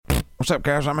What's up,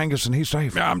 guys? I'm Angus and he's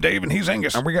Dave. Yeah, I'm Dave and he's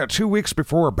Angus. And we got 2 weeks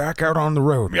before we're back out on the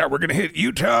road. Yeah, we're going to hit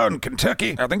Utah and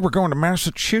Kentucky. I think we're going to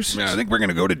Massachusetts. Yeah, I think we're going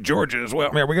to go to Georgia as well.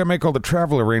 Yeah, we got to make all the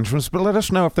travel arrangements, but let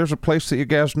us know if there's a place that you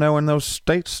guys know in those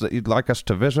states that you'd like us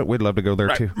to visit. We'd love to go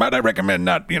there, too. But I recommend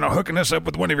not, hooking us up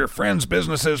with one of your friends'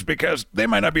 businesses because they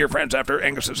might not be your friends after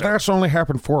Angus's. That's only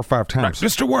happened 4 or 5 times. Right,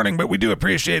 just a warning, but we do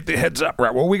appreciate the heads up.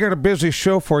 Right, well, we got a busy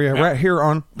show for you right here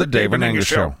on The Dave and Angus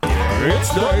Show.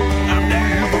 It's Dave. I'm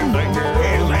Dave. I'm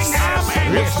Angus.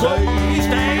 It's Dave.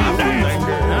 I'm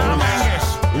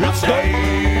Angus. It's Dave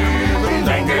and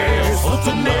Angus. What's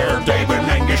in there? Dave and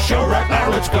Angus Show right now.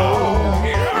 Let's go.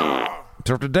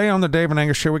 So today on the Dave and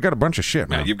Angus Show, we got a bunch of shit,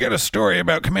 man. Now, you've got a story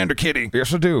about Commander Kitty.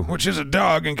 Yes, I do. Which is a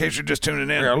dog, in case you're just tuning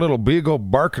in. Yeah, a little beagle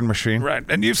barking machine. Right,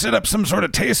 and you've set up some sort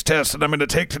of taste test that I'm going to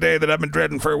take today that I've been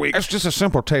dreading for a week. It's just a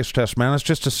simple taste test, man. It's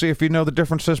just to see if you know the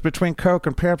differences between Coke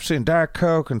and Pepsi and Diet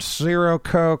Coke and Zero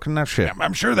Coke and that shit. Yeah,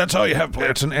 I'm sure that's all you have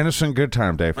planned. It's an innocent good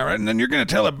time, Dave. All right, and then you're going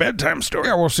to tell a bedtime story.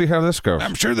 Yeah, we'll see how this goes.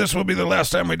 I'm sure this will be the last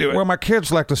time we do it. Well, my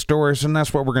kids like the stories, and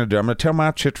that's what we're going to do. I'm going to tell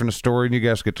my children a story, and you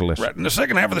guys get to listen. Right, in the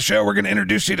second half of the show, we're going to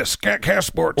introduce you to SKATCAST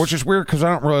Sports. Which is weird because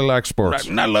I don't really like sports. Right,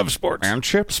 and I love sports. And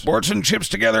chips. Sports and chips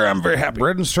together, I'm very happy.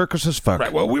 Bread and circus is fuck.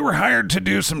 Right, well, we were hired to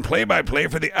do some play-by-play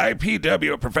for the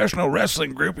IPW, a professional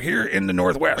wrestling group here in the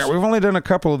Northwest. Yeah, we've only done a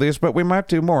couple of these, but we might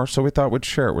do more, so we thought we'd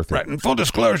share it with you. Right, and full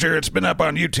disclosure, it's been up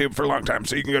on YouTube for a long time,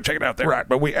 so you can go check it out there. Right,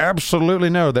 but we absolutely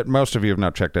know that most of you have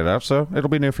not checked it out, so it'll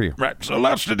be new for you. Right, so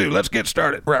lots to do. Let's get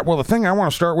started. Right, well, the thing I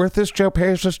want to start with is Joe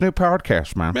Paige's new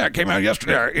podcast, man. Yeah, it came out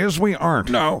yesterday. Yeah, is we aren't.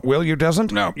 No. Will you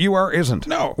doesn't? No. You are isn't.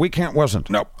 No. We can't wasn't.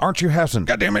 Nope. Aren't you hasn't.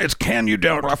 God damn it, it's can you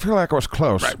don't. Well, I feel like I was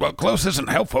close. Right, well, close isn't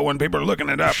helpful when people are looking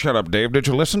it up. Shut up, Dave. Did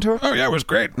you listen to it? Oh, yeah, it was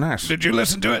great. Nice. Did you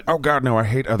listen to it? Oh, God, no, I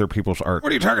hate other people's art.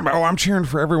 What are you talking about? Oh, I'm cheering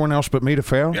for everyone else but me to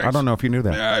fail? Yes. I don't know if you knew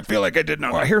that. Yeah, I feel like I did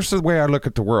know Well, that. here's the way I look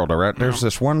at the world, all right? There's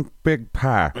this one big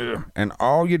pie, and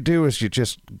all you do is you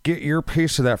just get your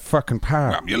piece of that fucking pie.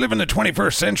 Well, you live in the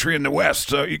 21st century in the West,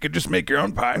 so you could just make your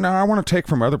own pie. No, I want to take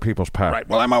from other people's pie. Right,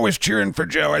 well, I'm always cheering for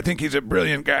Joe. I think he's a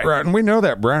brilliant guy. Right, and we know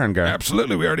that Brian guy.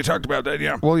 Absolutely, we already talked about that,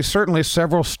 yeah. Well, he's certainly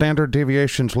several standard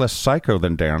deviations less psycho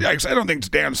than Dan. Yikes, I don't think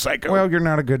Dan's psycho. Well, you're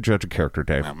not a good judge of character,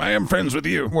 Dave. I am friends with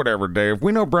you. Whatever, Dave.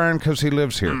 We know Brian because he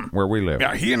lives here, where we live.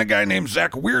 Yeah, he and a guy named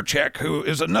Zach Weircheck, who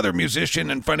is another musician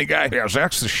and funny guy. Yeah,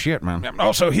 Zach's the shit, man. Yeah,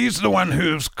 also, he's the one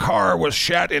whose car was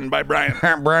shot in by Brian.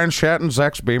 Brian Shatton,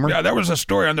 Zach's Beamer. Yeah, that was a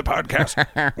story on the podcast.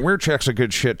 Weircheck's a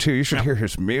good shit, too. You should hear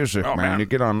his music, man. You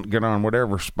get on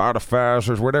whatever, Spotify's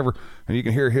or whatever, and you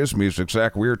can hear his music,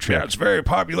 Zach Weircheck. Yeah, it's very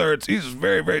popular. He's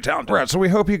very, very talented. Right, so we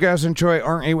hope you guys enjoy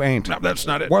Aren't You Ain't. No, that's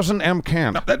not it. Wasn't M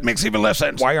Can't. No, that makes even less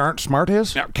sense. Why Aren't Smart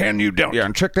is? Now, can you don't? Yeah,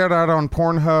 and check that out on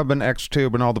Pornhub and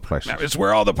XTube and all the places. Now, it's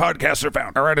where all the podcasts are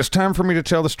found. All right, it's time for me to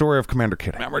tell the story of Commander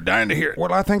Kitty. Now, we're dying to hear it.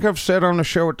 Well, I think I've said on the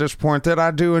show at this point that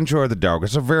I do enjoy the dog.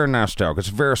 It's a very nice dog. It's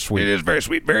very sweet. It is very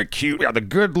sweet, very cute. Yeah, the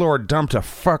good Lord dumped a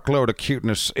fuckload of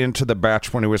cuteness into the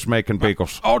batch when he was making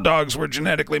beagles. All dogs were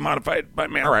genetically modified by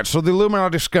man. All right, so the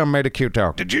Illuminati scum made a cute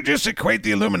dog. Did you just equate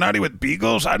the Illuminati with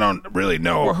beagles? I don't really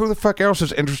know. Well, who the fuck else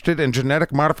is interested in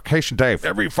genetic modification, Dave?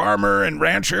 Every farmer and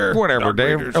rancher. Whatever,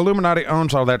 Dave. Breeders. Illuminati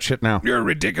owns all that shit now. You're a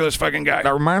ridiculous fucking guy.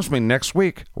 That reminds me, next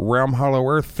week, Realm Hollow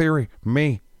Earth Theory,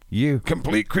 me, you.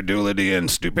 Complete credulity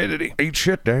and stupidity. Eat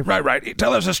shit, Dave. Right.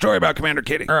 Tell us a story about Commander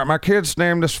Kitty. All right, my kids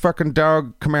named this fucking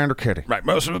dog Commander Kitty. Right,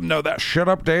 most of them know that. Shut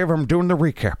up, Dave. I'm doing the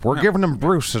recap. We're giving them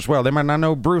Bruce as well. They might not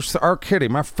know Bruce, our kitty,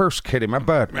 my first kitty, my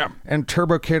bud. Yeah. And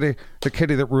Turbo Kitty, the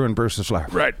kitty that ruined Bruce's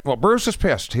life. Right. Well, Bruce is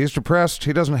pissed. He's depressed.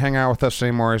 He doesn't hang out with us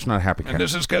anymore. He's not a happy cat. And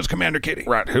this is because Commander Kitty.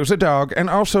 Right, who's a dog, and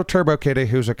also Turbo Kitty,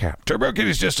 who's a cat. Turbo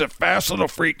Kitty's just a fast little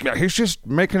freak. Yeah, he's just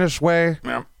making his way,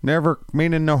 never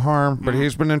meaning no harm, but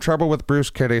he's been in trouble with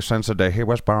Bruce Kitty since the day he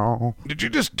was born. Did you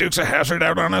just Dukes of Hazzard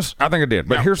out on us? I think I did,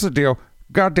 but here's the deal.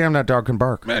 Goddamn, that dog can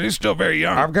bark. Man, he's still very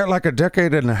young. I've got like a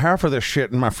decade and a half of this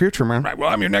shit in my future, man. Right, well,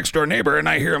 I'm your next door neighbor, and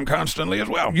I hear him constantly as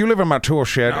well. You live in my tool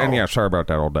shed, No. and yeah, sorry about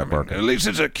that old barking. At least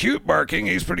it's a cute barking.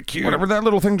 He's pretty cute. Whatever, that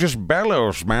little thing just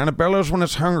bellows, man. It bellows when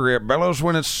it's hungry. It bellows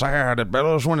when it's sad. It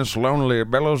bellows when it's lonely. It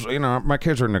bellows, my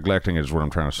kids are neglecting it is what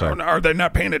I'm trying to say. Are they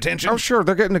not paying attention? Oh, sure,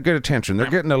 they're getting the good attention. They're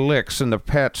getting the licks and the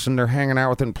pets, and they're hanging out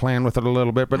with it and playing with it a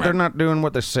little bit, but they're not doing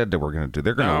what they said they were going to do.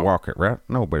 They're going to walk it, right?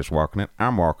 Nobody's walking it.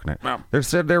 I'm walking it. No. They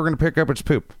said they were going to pick up its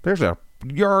poop. There's a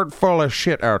yard full of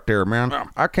shit out there, man. No.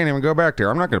 I can't even go back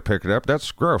there. I'm not going to pick it up.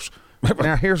 That's gross.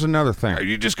 Now, here's another thing. Are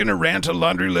you just going to rant a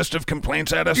laundry list of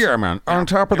complaints at us? Yeah, man. On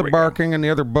top of the barking and the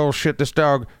other bullshit, this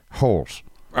dog holes.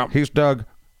 Oh. He's dug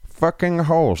fucking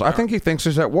holes. I think he thinks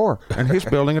he's at war, and he's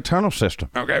building a tunnel system.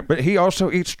 Okay. But he also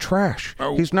eats trash.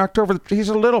 Oh. He's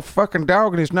a little fucking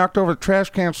dog, and he's knocked over the trash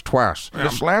cans twice.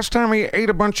 This last time he ate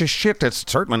a bunch of shit that's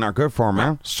certainly not good for him,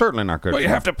 man. Certainly not good Well, for you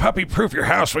him. have to puppy-proof your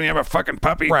house when you have a fucking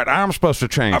puppy. Right, I'm supposed to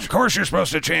change. Of course you're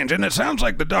supposed to change, and it sounds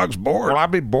like the dog's bored. Well,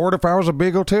 I'd be bored if I was a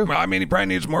beagle, too. Well, I mean, he probably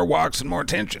needs more walks and more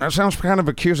attention. That sounds kind of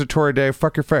accusatory, Dave.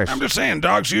 Fuck your face. I'm just saying,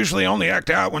 dogs usually only act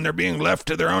out when they're being left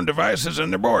to their own devices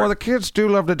and they're bored. Well, the kids do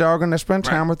love the dog, and they spend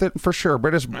time with it, for sure,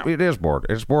 but it is bored.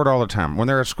 It's bored all the time. When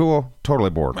they're at school, totally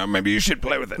bored. Well, maybe you should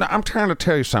play with it. Now, I'm trying to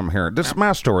tell you something here. This is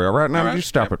my story, all right? Now, you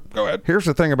stop it. Go ahead. Here's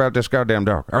the thing about this goddamn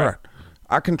dog. All right.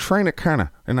 I can train it kind of,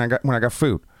 and when I got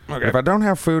food. Okay. If I don't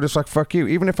have food, it's like, fuck you.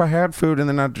 Even if I had food, and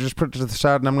then I just put it to the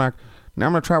side, and I'm like, now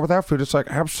I'm going to try it without food. It's like,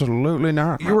 absolutely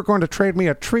not. You were going to trade me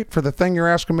a treat for the thing you're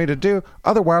asking me to do.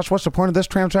 Otherwise, what's the point of this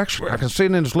transaction? I can see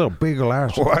it in his little beagle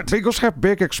eyes. What? Beagles have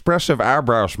big, expressive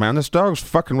eyebrows, man. This dog's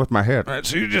fucking with my head. All right,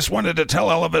 so you just wanted to tell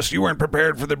all of us you weren't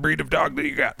prepared for the breed of dog that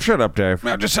you got. Shut up, Dave.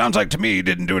 Now, it just sounds like to me you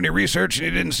didn't do any research and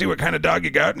you didn't see what kind of dog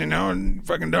you got, and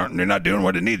fucking you're not doing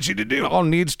what it needs you to do. All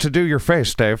needs to do your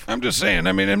face, Dave. I'm just saying,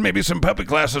 I mean, and maybe some puppy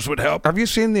classes would help. Have you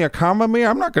seen the economy?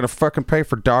 I'm not going to fucking pay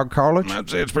for dog college. I'd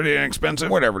say it's pretty inexpensive.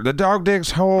 Whatever. The dog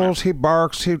digs holes, he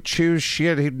barks, he chews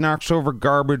shit, he knocks over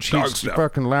garbage, Dog he's stuff.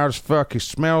 fucking loud as fuck, he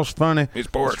smells funny. He's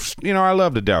bored. You know, I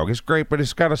love the dog. He's great, but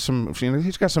he's got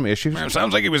he's got some issues. It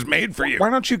sounds like he was made for you.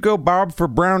 Why don't you go bob for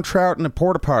brown trout in the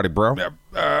porta potty, bro?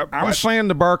 I'm saying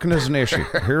the barking is an issue.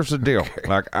 Here's the deal.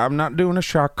 Like, I'm not doing a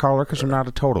shock collar because I'm not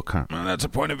a total cunt. Well, that's a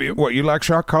point of view. What, you like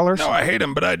shock collars? No, I hate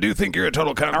them, but I do think you're a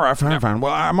total cunt. All right, fine.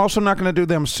 Well, I'm also not going to do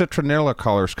them citronella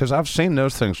collars because I've seen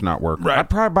those things not work. Right. I'd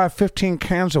probably buy 15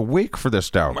 cans a week for this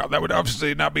dog. Well, that would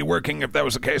obviously not be working if that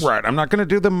was the case. Right. I'm not going to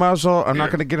do the muzzle. I'm not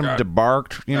going to get him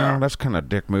debarked. You know, that's kind of a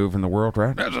dick move in the world,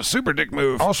 right? That's a super dick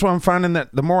move. Also, I'm finding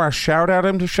that the more I shout at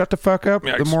him to shut the fuck up,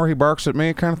 the more he barks at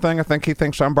me, kind of thing. I think he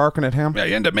thinks I'm barking at him. Yeah,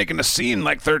 you end up making a scene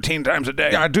like 13 times a day.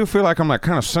 Yeah, I do feel like I'm like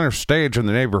kind of center stage in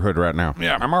the neighborhood right now.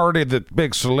 Yeah. I'm already the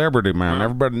big celebrity, man.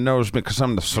 Everybody knows me because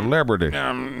I'm the celebrity.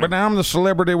 But now I'm the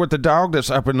celebrity with the dog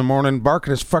that's up in the morning barking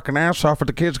his fucking ass off at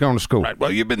the kids going to school. Right.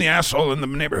 Well, you've been the asshole in the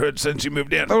neighborhood since you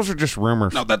moved in. Those are just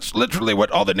rumors. No, that's literally what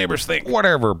all the neighbors think.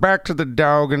 Whatever. Back to the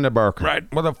dog and the barking. Right.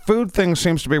 Well, the food thing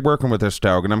seems to be working with this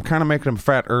dog, and I'm kind of making him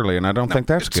fat early, and I don't think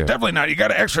that's It's good. definitely not. You got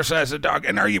to exercise the dog.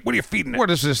 And what are you feeding it? What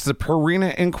is this, the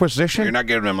Purina Inquisition? You're not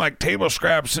giving him like table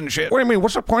scraps and shit. What do you mean?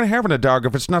 What's the point of having a dog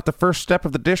if it's not the first step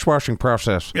of the dishwashing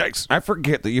process? Yikes. I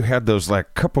forget that you had those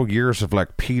like couple years of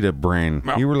like PETA brain.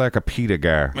 Well, you were like a PETA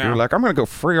guy. yeah. You were like, I'm going to go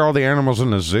free all the animals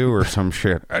in the zoo or some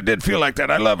shit. I did feel like that.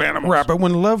 I love animals. Right, but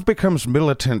when love becomes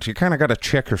militant, you kind of got to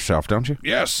check yourself, don't you?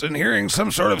 Yes, and hearing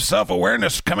some sort of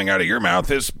self-awareness coming out of your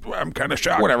mouth I'm kind of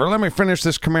shocked. Whatever, let me finish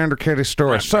this Commander Katie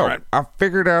story. Right, So, all right. I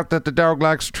figured out that the dog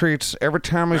likes treats. Every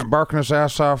time he's barking his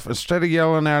ass off, instead of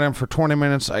yelling at him for 20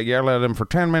 minutes, I yell at him for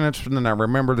 10 minutes, and then I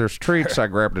remember there's treats. I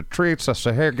grab the treats. I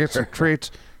say, hey, get some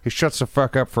treats. He shuts the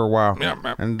fuck up for a while.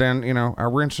 Yeah. And then, I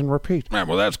rinse and repeat. Yeah,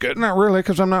 well, that's good. Not really,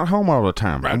 because I'm not home all the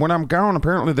time. Right. And when I'm gone,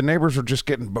 apparently the neighbors are just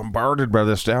getting bombarded by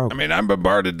this dog. I mean, I'm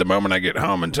bombarded the moment I get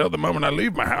home until the moment I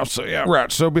leave my house, so yeah.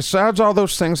 Right, so besides all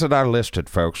those things that I listed,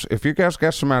 folks, if you guys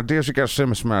got some ideas, you got to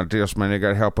send me some ideas, man. You got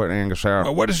to help put Angus out.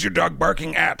 Well, what is your dog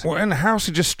barking at? Well, in the house,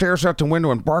 he just stares out the window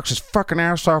and barks his fucking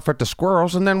ass off at the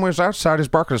squirrels, and then when he's outside, he's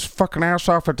barking his fucking ass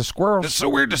off at the squirrels. It's so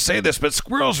weird to say this, but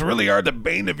squirrels really are the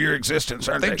bane of your existence,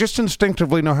 aren't they? They just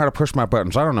instinctively know how to push my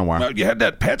buttons. I don't know why. Well, you had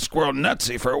that pet squirrel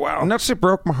Nutsy for a while. Nutsy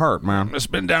broke my heart, man. It's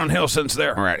been downhill since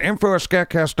there. All right,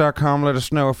 info@SKATCAST.com. Let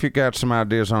us know if you got some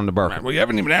ideas on the barking. Right, well, you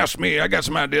haven't even asked me. I got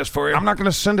some ideas for you. I'm not going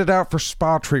to send it out for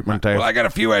spa treatment, Dave. Well, I got a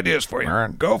few ideas for you. All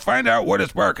right. Go find out what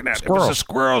it's barking at. Squirrels. If it's a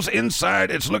squirrel's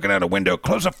inside, it's looking out a window.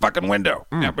 Close a fucking window.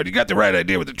 Yeah, but you got the right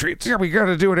idea with the treats. Yeah, we got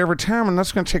to do it every time, and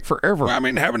that's going to take forever. Well, I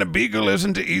mean, having a beagle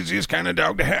isn't the easiest kind of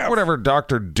dog to have. Whatever,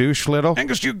 Dr. Douche Little.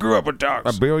 Angus, you grew up with dogs.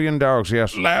 1 billion dogs,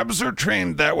 yes. Labs are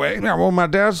trained that way. Yeah, well, my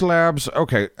dad's labs,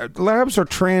 labs are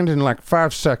trained in like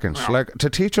 5 seconds. Yeah. Like, to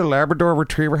teach a Labrador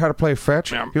retriever how to play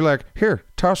fetch, Yeah. you're like, here,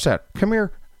 toss that. Come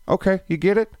here. Okay, you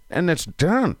get it? And it's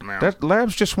done. Yeah. That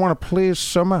labs just want to please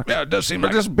so much. Yeah, it does seem But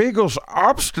like this beagle's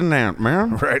obstinate,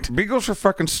 man. Right. Beagles are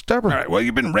fucking stubborn. All right, well,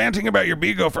 you've been ranting about your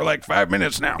beagle for like 5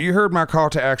 minutes now. You heard my call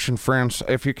to action, friends.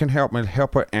 If you can help me,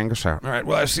 help put Angus out. All right,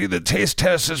 well, I see the taste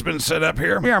test has been set up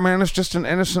here. Yeah, man, it's just an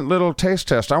innocent little taste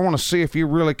test. I want to see if you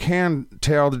really can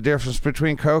tell the difference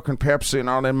between Coke and Pepsi and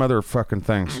all them motherfucking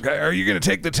things. Okay, are you going to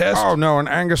take the test? Oh, no, and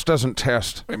Angus doesn't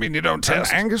test. I mean, you don't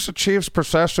test. Angus achieves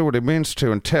precisely what he means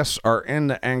to, and tests are in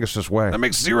the Angus Angus's way. That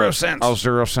makes 0 sense. Oh,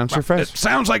 0 cents your face? It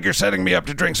sounds like you're setting me up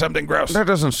to drink something gross. That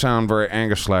doesn't sound very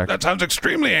Angus-like. That sounds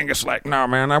extremely Angus-like. No,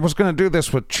 man, I was going to do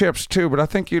this with chips, too, but I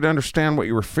think you'd understand what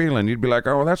you were feeling. You'd be like,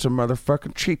 oh, that's a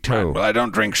motherfucking Cheeto. Right, well, I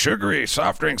don't drink sugary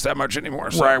soft drinks that much anymore.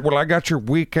 So. Right, well, I got your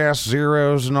weak-ass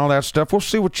zeros and all that stuff. We'll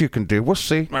see what you can do. We'll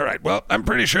see. All right, well, I'm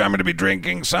pretty sure I'm going to be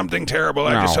drinking something terrible.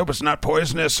 I just hope it's not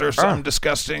poisonous or some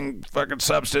disgusting fucking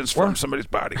substance from somebody's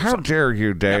body. How dare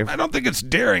you, Dave? I don't think it's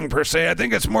daring, per se. I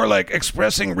think it's more like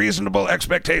expressing reasonable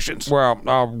expectations. Well,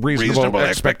 reasonable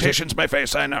expectations, my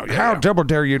face, I know. Yeah, How double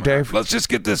dare you, Dave? Let's just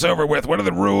get this over with. What are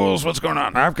the rules? What's going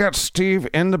on? I've got Steve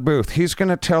in the booth. He's going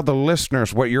to tell the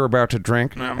listeners what you're about to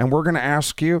drink, and we're going to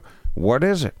ask you, what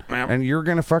is it? And you're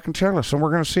going to fucking tell us, and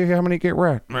we're going to see how many get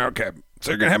right. Okay. So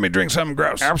you're going to have me drink something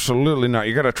gross? Absolutely not.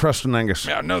 You got to trust in Angus.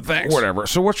 Yeah, no thanks. Whatever.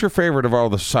 So what's your favorite of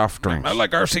all the soft drinks? I like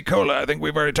RC Cola. I think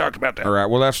we've already talked about that. All right,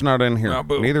 well, that's not in here. No,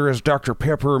 boo. Neither is Dr.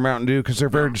 Pepper or Mountain Dew because they're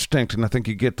very distinct, and I think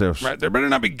you get those. Right, there better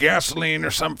not be gasoline or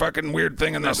some fucking weird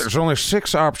thing in this. There's only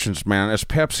 6 options, man. It's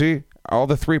Pepsi, all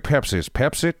the 3 Pepsis.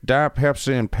 Pepsi, Diet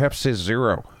Pepsi, and Pepsi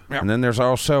Zero. And then there's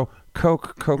also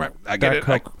Coke. Right, I get it.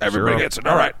 Coke, Everybody Zero. gets it.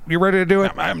 All right. You ready to do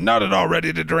it? I'm not at all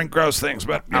ready to drink gross things,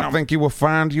 but, I think you will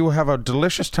find you will have a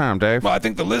delicious time, Dave. Well, I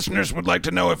think the listeners would like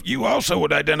to know if you also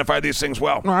would identify these things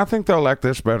well. No, I think they'll like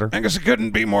this better. I guess it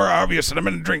couldn't be more obvious that I'm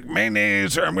going to drink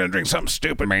mayonnaise or I'm going to drink something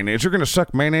stupid. Mayonnaise? You're going to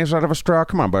suck mayonnaise out of a straw?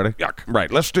 Come on, buddy. Yuck. Right,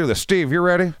 let's do this. Steve, you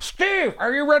ready? Steve,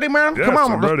 are you ready, man? Yes, Come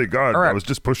on. I'm ready. God, all right. I was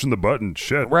just pushing the button.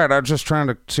 Shit. Right, I was just trying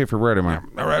to see if you're ready,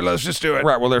 man. All right, let's just do it.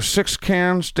 Right, well, there's 6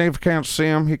 cans. Dave can't see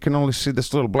them. He can only see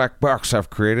this little black box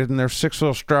I've created, and there's 6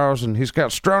 little straws, and he's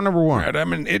got straw number 1. All right,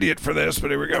 I'm an idiot for this,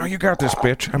 but here we go. Oh, you got this,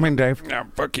 bitch. I mean, Dave. Yeah,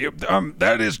 fuck you.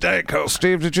 That is Diet Coke.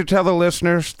 Steve, did you tell the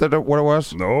listeners what it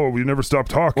was? No, we never stopped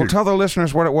talking. Well, tell the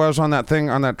listeners what it was on that thing,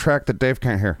 on that track that Dave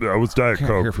can't hear. That was Diet Can't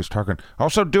hear Coke. if he's talking.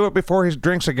 Also, do it before he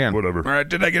drinks again. Whatever. All right,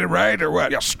 did I get it right or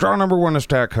what? Yeah, straw number 1 is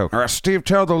Diet Coke. All right, Steve,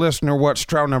 tell the listener what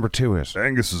straw number 2 is.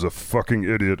 Angus is a fucking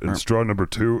idiot, and straw number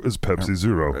 2 is Pepsi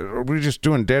Zero. Are we just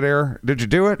doing dead air? Did you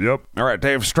do it? Yep. All right,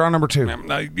 Dave, straw number 2.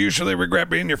 I usually regret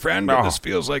being your friend, but this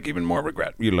feels like even more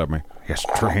regret. You love me. Yes,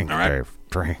 drink, All right. Dave.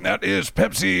 Drink. That is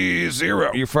Pepsi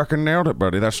Zero. You fucking nailed it,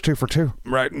 buddy. That's 2 for 2.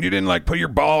 Right, and you didn't put your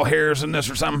ball hairs in this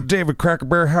or something? David Cracker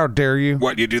Bear, how dare you?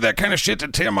 What, you do that kind of shit to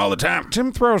Tim all the time?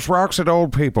 Tim throws rocks at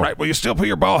old people. Right, well, you still put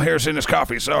your ball hairs in his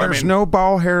coffee, so There's no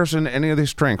ball hairs in any of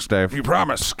these drinks, Dave. You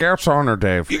promise? Scouts honor,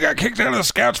 Dave. You got kicked out of the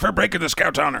Scouts for breaking the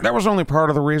Scouts honor. That was only part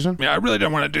of the reason. Yeah, I really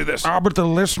don't want to do this. Oh, but the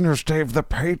listeners, Dave, the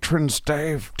patrons,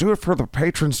 Dave. Do it for the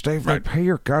patrons, Dave. Right. They pay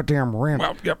your goddamn rent.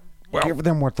 Well, yep. Well, Give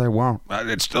them what they want.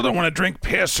 I still don't want to drink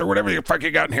piss or whatever the fuck you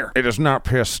got in here. It is not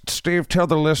piss. Steve, tell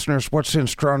the listeners what's in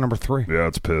straw number 3. Yeah,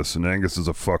 it's piss, and Angus is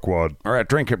a fuckwad. All right,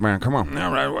 drink it, man. Come on.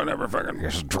 All right, whatever, fucking.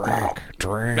 Yes, drink,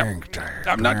 Dave.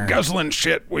 I'm not guzzling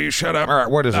shit. Will you shut up? All right,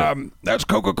 what is it? That's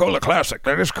Coca-Cola Classic.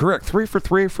 That is correct. 3 for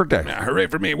 3 for Dave. Yeah, hooray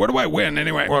for me. What do I win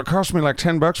anyway? Well, it cost me like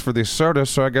 $10 for these sodas,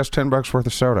 so I guess $10 worth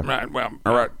of soda. Right, well.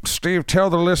 All right, Steve, tell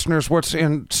the listeners what's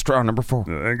in straw number 4.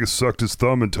 Angus sucked his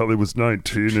thumb until he was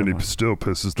 19, and he still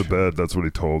pisses the bed. That's what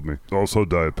he told me. Also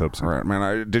Diet Pepsi. All right,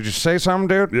 man. Did you say something,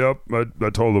 dude? Yep, I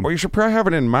told him. Well, you should probably have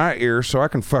it in my ear so I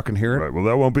can fucking hear it. Right, well,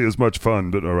 that won't be as much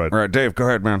fun, but all right. All right, Dave, go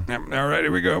ahead, man. Yep, all right,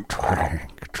 here we go.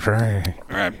 Drink.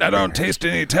 All right, I don't taste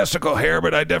any testicle hair,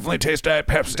 but I definitely taste Diet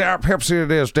Pepsi. Diet Pepsi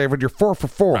it is, David. You're 4 for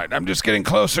 4. Right, I'm just getting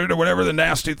closer to whatever the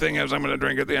nasty thing is I'm going to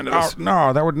drink at the end of this. Oh,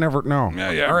 no, that would never, no.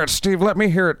 Yeah. All right, Steve, let me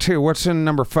hear it, too. What's in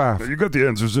number 5? You got the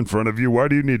answers in front of you. Why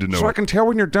do you need to know So I it? can tell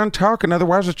when you're done talking.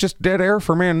 Otherwise, it's just dead air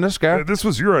for me and this guy. This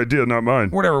was your idea, not mine.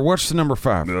 Whatever, what's the number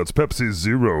 5? It's Pepsi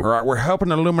Zero. All right, we're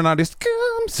helping Illuminati scum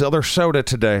sell their soda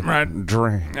today. Right.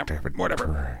 Drink, Yep, David.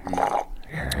 whatever.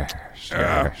 Yes.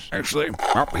 Actually,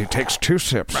 Oh, he takes 2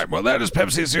 sips. right, well, that is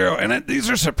Pepsi Zero, and these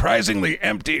are surprisingly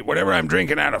empty, whatever I'm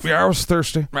drinking out of. Yeah, I was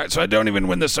thirsty. Right, so I don't even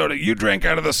win the soda. You drank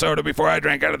out of the soda before I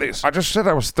drank out of these. I just said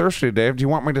I was thirsty, Dave. Do you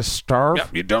want me to starve? Yep,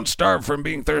 you don't starve from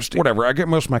being thirsty. Whatever. I get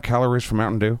most of my calories from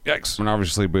Mountain Dew. Yikes. And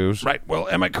obviously booze. Right, well,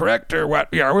 am I correct or what?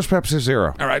 Yeah, I was Pepsi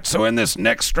Zero. All right, so in this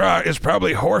next straw is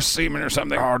probably horse semen or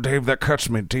something. Oh, Dave, that cuts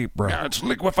me deep, bro. Yeah, it's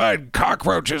liquefied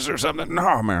cockroaches or something.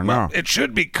 No, man, no. It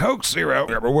should be Coke Zero.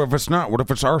 Yeah, but what if it's not? What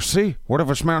if it's RC? What if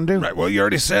it's Mountain Dew? Right, well, you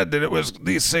already said that it was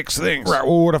these 6 things. Right,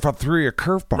 well, what if I threw you a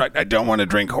curveball? Right, I don't want to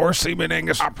drink horse semen,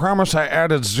 Angus. I promise I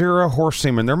added 0 horse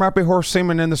semen. There might be horse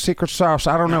semen in the secret sauce.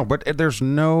 I don't know, but there's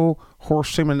no horse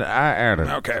semen that I added.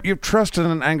 Okay. You've trusted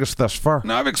in Angus thus far.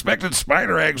 No, I've expected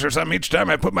spider eggs or something each time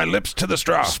I put my lips to the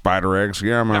straw. Spider eggs,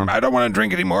 yeah, man. I don't want to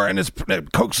drink anymore, and it's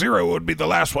Coke Zero would be the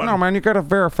last one. No, man, you got to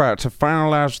verify it to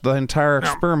finalize the entire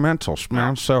experimentals,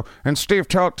 man. So, and Steve,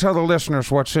 tell the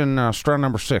listeners what's in straw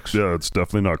number 6. Yeah, it's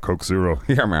definitely not Coke Zero.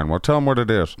 Yeah, man. Well, tell them what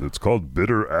it is. It's called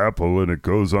bitter apple, and it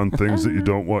goes on things that you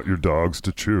don't want your dogs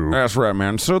to chew. That's right,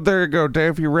 man. So there you go,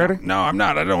 Dave. You ready? No, I'm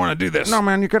not. I don't want to do this. No,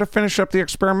 man, you got to finish up the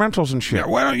experimentals and shit. Yeah,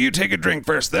 why don't you take a drink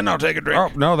first, then I'll take a drink.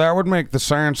 Oh, no, that would make the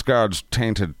science gods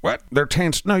tainted. What? They're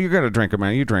tainted. No, you got to drink it,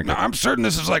 man. You drink No, it. I'm certain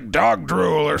this is like dog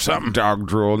drool or something. Dog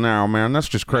drool now, man. That's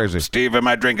just crazy. Steve, am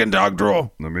I drinking dog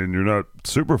drool? I mean, you're not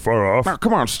super far off. Now,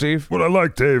 come on, Steve. What I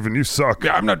like, Dave, and you suck.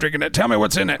 Yeah, I'm not drinking it. Tell me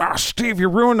what's in it. Oh, Steve, you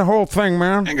ruined the whole thing,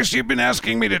 man. Angus, you've been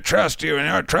asking me to trust you, and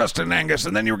I trusted Angus,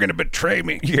 and then you were going to betray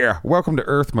me. Yeah, welcome to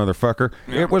Earth, motherfucker.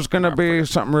 It was going to be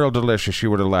something real delicious. You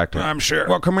would have liked it. I'm sure.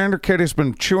 Well, Commander Kitty's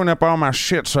been chewing up all my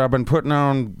shit, so I've been putting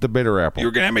on the bitter apple. You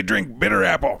were going to have me drink bitter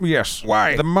apple. Yes.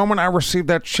 Why? The moment I received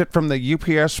that shit from the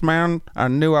UPS man, I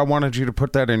knew I wanted you to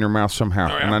put that in your mouth somehow.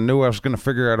 Oh, yeah? And I knew I was going to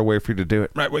figure out a way for you to do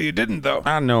it. Right, well, you didn't, though.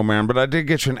 I know, man, but I did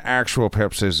get you an actual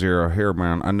Pepsi Zero. Here,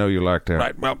 man. I know you like that.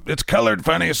 Right, well, it's colored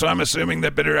funny, so I'm assuming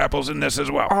that bitter apple's in this as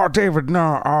well. Oh, David,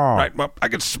 no. Oh. Right, well, I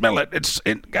can smell it.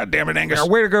 God damn it, Angus. Yeah,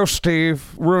 way to go,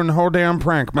 Steve. Ruined the whole damn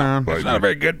prank, man. It's not a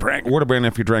very good prank. Would have been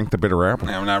if you drank the bitter apple.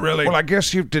 No, not really. Well, I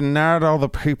guess you've denied all the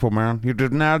people, man. You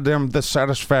denied them the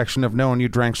satisfaction of knowing you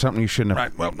drank something you shouldn't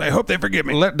have. Right, well, I hope they forgive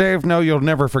me. Let Dave know you'll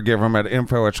never forgive him at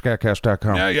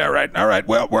info@SKATCAST.com. Yeah, right. All right,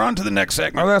 well, we're on to the next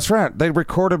segment. Oh, that's right. They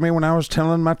recorded me when I was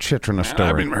telling my chitrin a I story.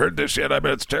 haven't even heard this yet. I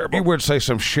bet it's terrible. You would say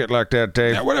some shit like that,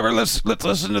 Dave. Yeah, whatever. Let's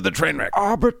listen to the train wreck.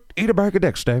 Oh, but eat a bag of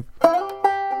dicks, Dave.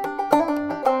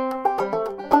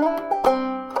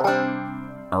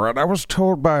 All right, I was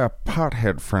told by a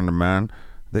pothead friend of mine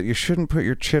that you shouldn't put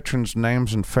your chitrins'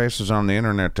 names and faces on the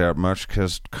internet that much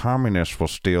because communists will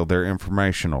steal their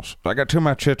informationals. I got two of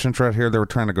my chitrins right here. They were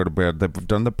trying to go to bed. They've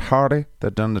done the potty.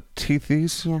 They've done the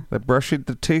teethies. Yeah. They brushed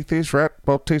the teethies, right?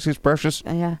 Both teethies brushes.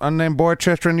 Yeah. Unnamed boy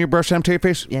chitrin, you brush them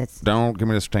teethies? Yes. Don't give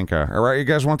me the stink eye. All right, you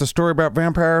guys want the story about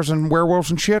vampires and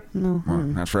werewolves and shit? No. Well,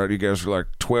 that's right. You guys are like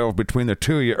 12 between the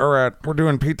two of you. All right, we're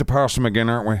doing Pete the Possum again,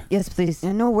 aren't we? Yes, please.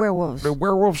 No werewolves. The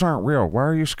werewolves aren't real. Why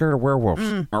are you scared of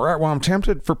werewolves? All right, well, I'm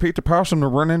tempted for Pete the Possum to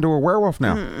run into a werewolf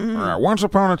now. All right, once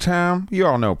upon a time, you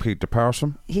all know Pete the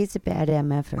Possum. He's a bad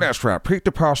MFer. That's right. Pete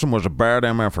the Possum was a bad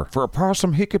MFer. For a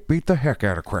possum, he could beat the heck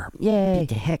out of crap. Yay. Beat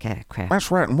the heck out of crap.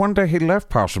 That's right, and one day he left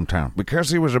Possum Town.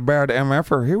 Because he was a bad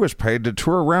MFer, he was paid to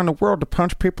tour around the world to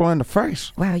punch people in the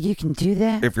face. Wow, you can do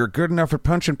that? If you're good enough at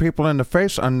punching people in the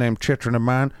face, unnamed chitrin of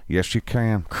mine, yes, you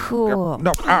can. Cool.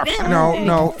 No,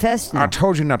 no. Confess now. I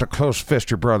told you not to close fist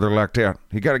your brother like that.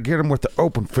 You got to get him with the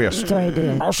open fist. So I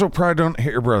did. Also, probably don't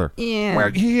hit your brother. Yeah.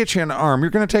 Well, he hit you in the arm. You're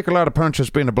going to take a lot of punches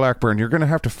being a Blackburn. You're going to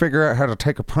have to figure out how to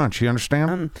take a punch. You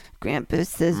understand? Grandpa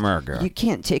says My God. you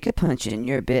can't take a punch and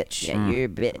you're a bitch. Yeah, you're a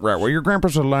bitch. Right, well, your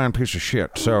grandpa's a lying piece of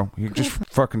shit, so you just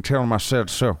fucking tell him I said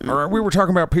so. All right, we were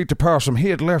talking about Pete the Possum. He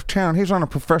had left town. He's on a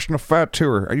professional fight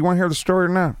tour. You want to hear the story or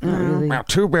not? Not really. Now,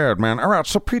 too bad, man. All right,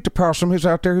 so Pete the Possum, he's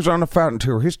out there. He's on a fighting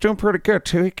tour. He's doing pretty good,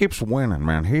 too. He keeps winning,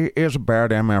 man. He is a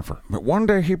bad MFer. But one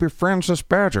day he befriends this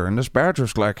badger, and this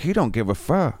badger's like, he don't give a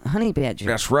fuck. Honey badger.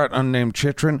 That's right, unnamed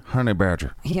chitrin, honey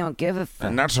badger. He don't give a fuck.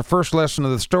 And that's the first lesson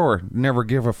of the story. Never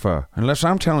give a fuck. Unless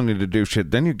I'm telling you to do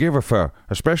shit, then you give a fuck.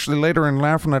 Especially later in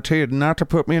life when I tell you not to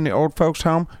put me in the old folks'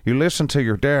 home, you listen to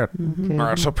your dad. Okay. All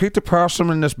right, so Pete the Possum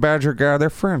and this badger guy, they're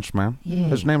friends, man. Yeah.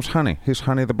 His name's Honey. He's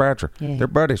Honey the badger. Yeah. They're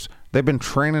buddies. They've been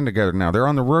training together now. They're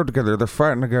on the road together. They're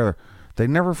fighting together. They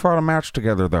never fought a match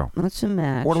together, though. What's a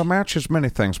match? Well, a match is many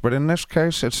things, but in this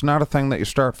case, it's not a thing that you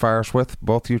start fires with.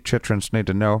 Both you chitrins need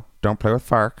to know. Don't play with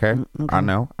fire, okay? I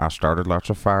know. I started lots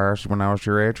of fires when I was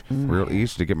your age. Real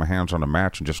easy to get my hands on a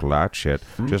match and just light shit.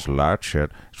 Just light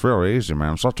shit. It's real easy,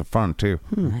 man. It's lots of fun, too.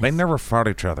 They never fought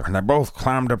each other. And they both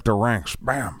climbed up the ranks.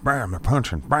 Bam, bam, they're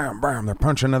punching. Bam, bam, they're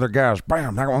punching other guys.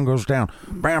 Bam, that one goes down.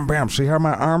 Bam, bam. See how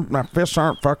my fists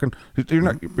aren't fucking...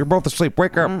 You're both asleep.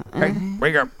 Wake up. Hey,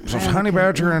 wake up. So it's Honey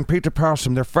Badger and Pete the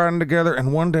Possum. They're fighting together,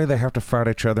 and one day they have to fight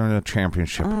each other in a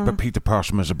championship. But Pete the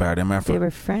Possum is a bad MF. They were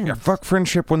friends. Yeah, fuck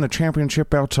friendship when the championship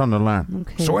belt's on the line.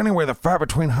 Okay. So anyway, the fight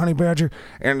between Honey Badger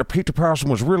and the Pete the Possum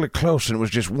was really close, and it was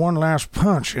just one last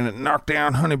punch, and it knocked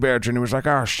down Honey Badger, and he was like,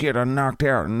 oh shit, I knocked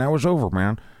out, and that was over,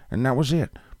 man. And that was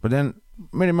it. But then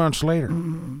many months later,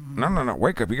 No.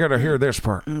 Wake up. You got to hear this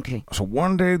part. Okay. So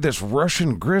one day, this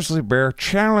Russian grizzly bear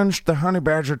challenged the honey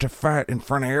badger to fight in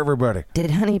front of everybody.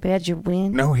 Did Honey Badger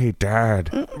win? No, he died.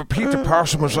 But Pete the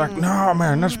Possum was like, no,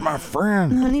 man, that's my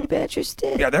friend. Honey Badger's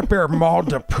dead. Yeah, that bear mauled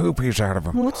the poopies out of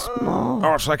him. What's small?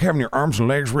 Oh, it's like having your arms and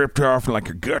legs ripped off and like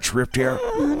your guts ripped out.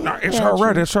 No, it's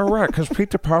Badger. all right, because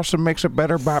Pete the Possum makes it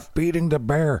better by beating the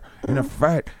bear in a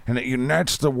fight, and it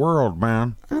unites the world,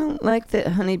 man. I don't like that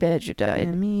Honey Badger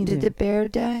died. Did the bear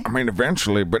die? I mean,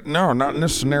 eventually, but no, not in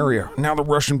this scenario. Now the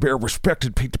Russian bear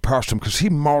respected Pete the Possum because he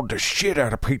mauled the shit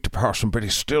out of Pete the Possum, but he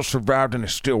still survived and he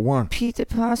still won. Pete the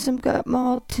Possum got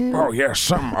mauled too? Oh, yeah,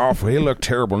 something awful. He looked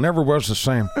terrible. Never was the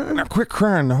same. Now, quit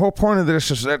crying. The whole point of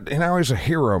this is that, he's a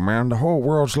hero, man. The whole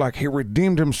world's like he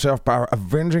redeemed himself by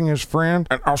avenging his friend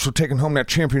and also taking home that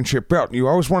championship belt. You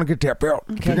always want to get that belt.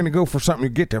 If you're going to go for something, you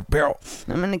get that belt.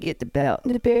 I'm going to get the belt.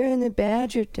 The bear and the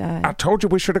badger died. I told you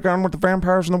we should have gone with the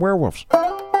vampires and the werewolves.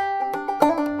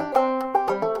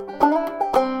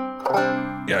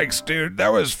 Yikes, dude.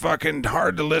 That was fucking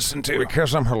hard to listen to.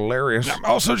 Because I'm hilarious. I'm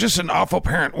also just an awful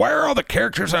parent. Why are all the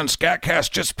characters on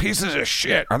SKATCAST just pieces of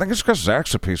shit? I think it's because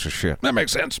Zach's a piece of shit. That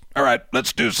makes sense. All right,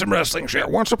 let's do some wrestling shit.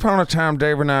 Once upon a time,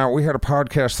 Dave and I, we had a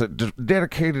podcast that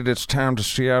dedicated its time to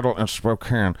Seattle and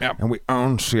Spokane. Yep. And we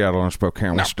owned Seattle and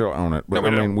Spokane. No. We still own it. But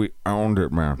No, we owned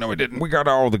it, man. No, we didn't. We got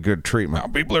all the good treatment.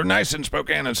 Well, people are nice in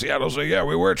Spokane and Seattle, so yeah,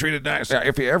 we were treated nice. Yeah,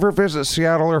 if you ever visit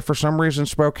Seattle or for some reason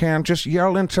Spokane, just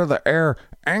yell into the air,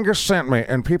 Angus sent me,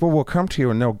 and people will come to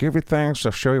you and they'll give you things.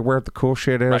 They'll show you where the cool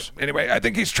shit is. Right. Anyway, I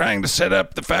think he's trying to set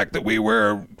up the fact that we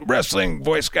were wrestling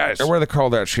voice guys. Or what do they call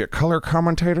that shit? Color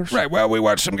commentators? Right, well, we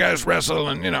watched some guys wrestle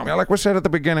and, Yeah, like we said at the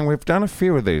beginning, we've done a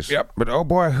few of these. Yep. But oh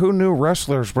boy, who knew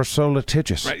wrestlers were so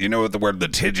litigious? Right, you know what the word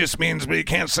litigious means, but you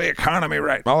can't say economy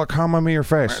right. I'll economy your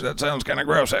face. Right, that sounds kind of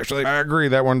gross, actually. I agree,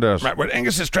 that one does. Right, what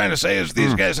Angus is trying to say is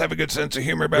these guys have a good sense of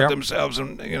humor about themselves,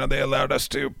 and, they allowed us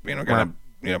to, kind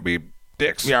of, be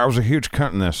dicks. Yeah, I was a huge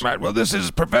cunt in this. Right, well, this is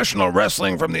professional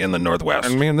wrestling from the Inland Northwest.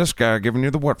 And me and this guy are giving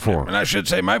you the what for. And I should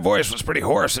say my voice was pretty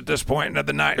hoarse at this point of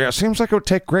the night. Yeah, it seems like it would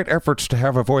take great efforts to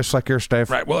have a voice like yours,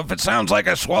 Dave. Right, well, if it sounds like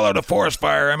I swallowed a forest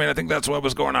fire, I think that's what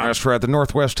was going on. That's right, the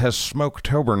Northwest has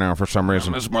Smoketober now for some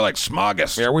reason. It's more like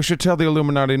Smogus. Yeah, we should tell the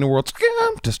Illuminati New World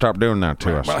Scam to stop doing that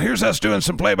to us. Well, here's us doing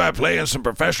some play-by-play and some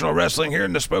professional wrestling here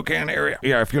in the Spokane area.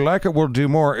 Yeah, if you like it, we'll do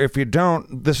more. If you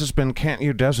don't, this has been Can't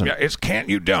You Doesn't. Yeah, it's can't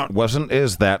you don't. Wasn't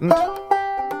is that.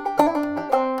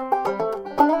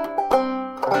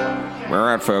 All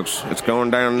right, folks, it's going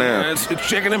down now. It's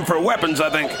checking him for weapons, I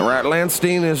think. All right, Lance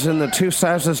Dean is in the 2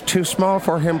 sizes too small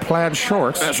for him plaid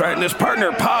shorts. That's right, and his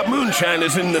partner, Pa Moonshine,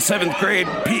 is in the 7th grade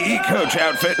PE coach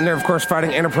outfit. And they're, of course,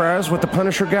 fighting Enterprise with the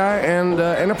Punisher guy and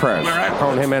Enterprise. All right.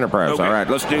 Calling him Enterprise. Okay. All right,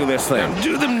 let's do this thing.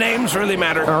 Do them names really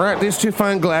matter? All right, these two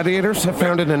fine gladiators have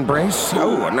found an embrace.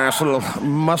 Oh, a nice little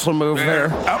muscle move there.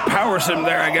 Outpowers him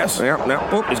there, I guess. Yep, no.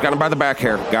 Oh, he's got him by the back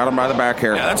hair. Got him by the back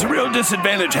hair. Yeah, that's a real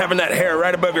disadvantage, having that hair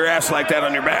right above your ass like that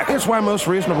on your back. That's why most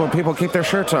reasonable people keep their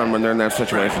shirts on when they're in that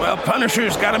situation. Well,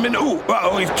 Punisher's got him in.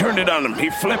 He's turned it on him.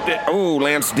 He flipped it. Oh,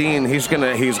 Lance Dean, he's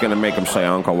gonna make him say,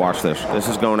 Uncle, watch this. This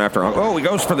is going after Uncle. Oh, he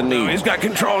goes for the knee. He's got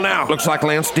control now. Looks like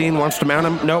Lance Dean wants to mount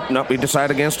him. Nope, he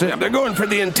decided against it. Yeah, they're going for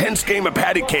the intense game of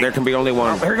patty cake. There can be only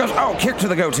one. Here he goes. Oh, kick to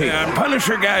the goatee. Yeah, and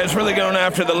Punisher guy is really going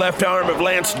after the left arm of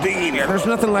Lance Dean. Yeah, there's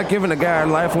nothing like giving a guy a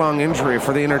lifelong injury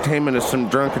for the entertainment of some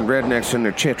drunken rednecks in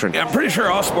their chitrin. Yeah, I'm pretty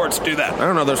sure all sports do that. I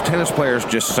don't know, those tennis players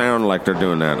just sound like they're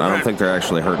doing that. I don't think they're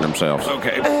actually hurting themselves.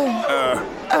 Okay.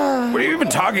 What are you even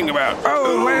talking about?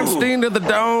 Oh, Lance Dean to the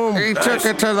dome. He took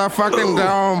it to the fucking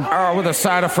dome. Oh, with a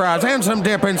side of fries and some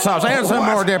dipping sauce and some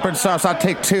more dipping sauce. I'll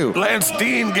take 2. Lance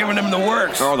Dean giving him the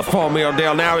works. Oh, the full meal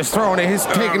deal. Now he's throwing it. He's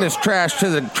taking his trash to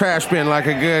the trash bin like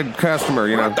a good customer,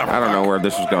 I don't know where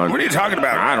this is going. What are you talking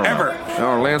about? I don't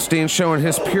know. Oh, Lance Dean showing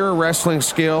his pure wrestling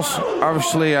skills.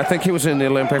 Obviously, I think he was in the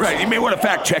Olympics. Right, you may want to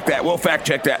fact check that. We'll fact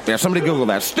check that. Yeah, somebody Google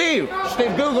that. Steve,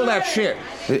 Google that shit.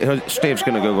 Steve's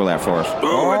going to Google that for us.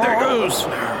 Oh, there goes.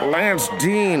 Lance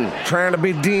Dean trying to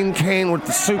be Dean Cain with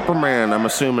the Superman, I'm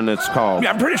assuming it's called.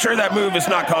 Yeah, I'm pretty sure that move is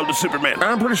not called the Superman.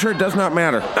 I'm pretty sure it does not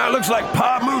matter. It looks like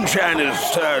Pa Moonshine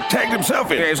has tagged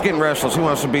himself in. Yeah, he's getting restless. He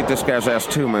wants to beat this guy's ass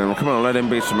too, man. Come on, let him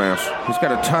beat some ass. He's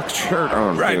got a tucked shirt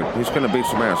on, right. Dude. He's going to beat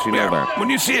some ass. You know that. When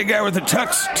you see a guy with a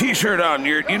tux t-shirt on,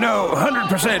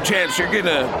 100% chance you're going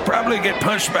to probably get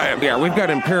punched by him. Yeah, we've got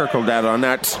empirical data on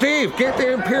that. Steve, get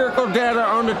the empirical data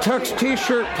on the tux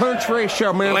t-shirt punch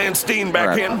ratio, man. Lance Dean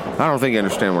back in. I don't think you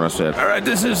understand what I said. All right,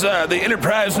 this is the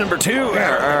Enterprise number 2.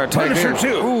 Punisher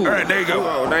 2. All right, there you go.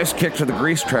 Oh, nice kick to the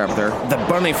grease trap there. The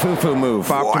bunny foo-foo move.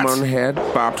 Bopped him on the head.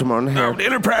 Bopped him on the head. The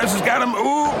Enterprise has got him.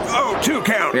 Ooh, 2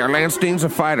 count. Yeah, Lance Dean's a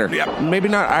fighter. Yep. Maybe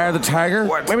not Eye of the Tiger.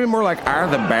 What? Maybe more like Eye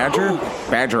of the Badger. Ooh.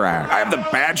 Badger Eye. I have the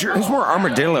Badger. He's more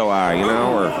Armadillo Eye, you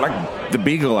know, or like the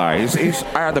Beagle Eye. He's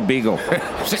Eye of the Beagle.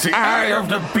 The Eye of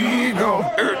the Beagle.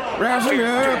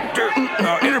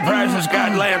 Enterprise has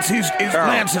got Lance.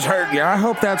 Lance is hurt. Yeah, I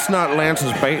hope that's not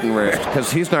Lance's baiting wrist,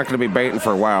 because he's not going to be baiting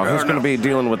for a while. He's going to be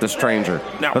dealing with the stranger.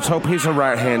 No. Let's hope he's a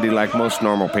right-handy like most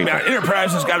normal people. Now,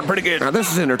 Enterprise has got him pretty good. Now,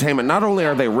 this is entertainment. Not only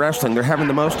are they wrestling, they're having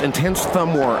the most intense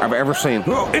thumb war I've ever seen.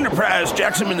 Oh, Enterprise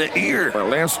jacks him in the ear. Well,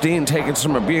 Lance Dean taking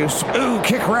some abuse. Ooh,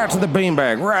 kick right to the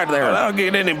beanbag, right there. Well, I'll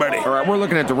get anybody. All right, we're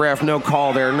looking at the ref. No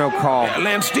call there, no call. Yeah,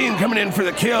 Lance Dean coming in for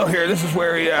the kill here. This is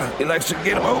where he likes to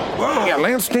get him. Oh, whoa. Yeah,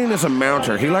 Lance Dean is a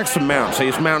mounter. He likes to mount, so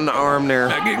he's mounting the arm there.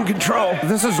 Getting control.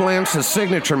 This is Lance's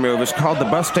signature move. It's called the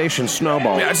bus station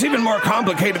snowball. Yeah, it's even more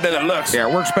complicated than it looks. Yeah,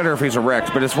 it works better if he's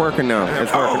erect, but it's working now.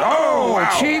 It's working. Oh,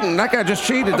 wow. Cheating. That guy just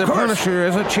cheated. The Punisher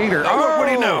is a cheater. What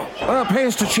do you know? Well, it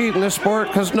pays to cheat in this sport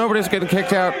because nobody's getting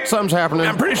kicked out. Something's happening.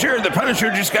 I'm pretty sure the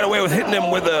Punisher just got away with hitting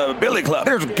him with a billy club.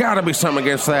 There's got to be something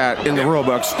against that in the rule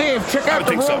book. Steve, check out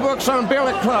the rule books on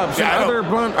billet clubs and other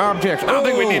blunt objects. I don't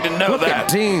think we need to know look that.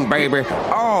 At Dean, baby.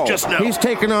 Oh, just know. He's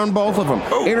taking on both of them.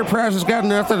 Enterprise has got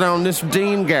nothing on this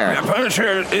Dean guy. The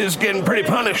Punisher is getting pretty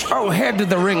punished. Oh, head to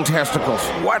the ring testicles.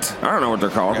 What? I don't know what they're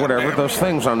called. Whatever. Those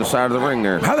things on the side of the ring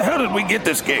there. How the hell did we get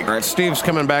this gig? All right, Steve's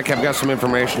coming back. I've got some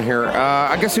information here.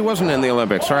 I guess he wasn't in the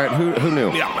Olympics, right? Who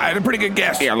knew? Yeah, I had a pretty good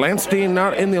guess. Yeah, Lance Dean,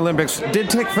 not in the Olympics, did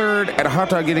take third at a hot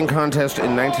dog eating contest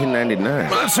in 1999.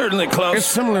 Well, that's certainly close. It's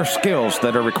similar skills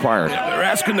that are required. Yeah, they're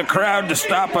asking the crowd to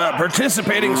stop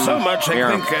participating so much,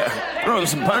 I think throwing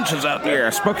some punches out there. Yeah,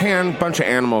 Spokane, bunch of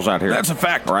animals out here. That's a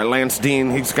fact. All right, Lance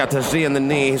Dean, he's got the Z in the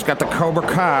knee. He's got the Cobra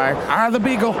Kai. Eye of the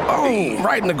Beagle. Oh,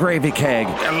 right in the gravy keg.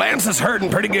 And Lance is hurting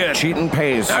pretty good. Cheating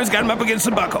pays. Now he's got him up against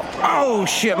the buckle. Oh,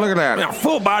 shit, look at that. Now,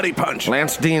 full body punch.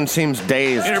 Lance Dean seems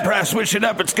dazed. Enterprise switch it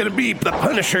up. It's going to be the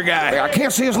Punisher guy. I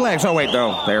can't see his legs. Oh, wait,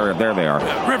 no. There they are.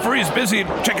 Referee's busy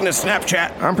checking his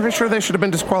Snapchat. I'm pretty sure they should have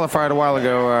been disqualified a while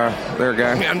ago, there,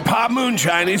 guy. And Pa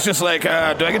Moonshine, he's just like, do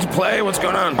I get to play? What's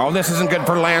going on? Oh, this isn't good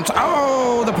for Lance.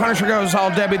 Oh, the Punisher goes all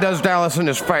Debbie Does Dallas in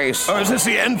his face. Oh, is this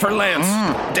the end for Lance?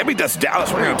 Debbie Does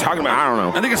Dallas? What are you talking about? I don't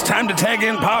know. I think it's time to tag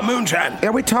in Pa Moonshine.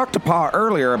 Yeah, we talked to Pa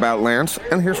earlier about Lance,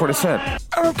 and here's what he said.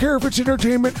 I don't care if it's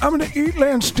entertainment. I'm going to eat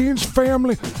Lance Dean's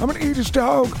family. I'm going to eat his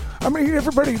dog. I'm going to eat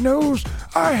everybody he knows.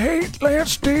 I hate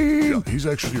Lance Dean. He's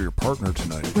actually your partner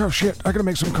tonight. Oh, shit. I got to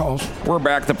make some calls. We're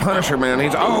back. The Punisher, man.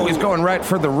 He's going right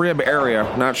for the rib area.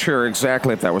 Not sure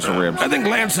exactly if that was the ribs. I think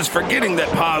Lance is forgetting that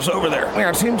Pa's over there. Yeah,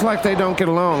 it seems like they don't get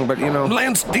along, but, you know.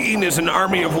 Lance Dean is an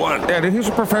army of one. Yeah, dude, he's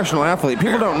a professional athlete.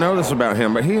 People don't know this about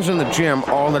him, but he's in the gym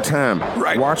all the time.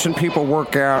 Right. Watching people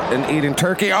work out and eating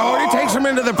turkey. Oh, he takes him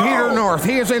into the Peter North.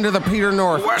 He is into the Peter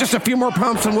North. What? Just a few more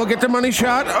pumps and we'll get the money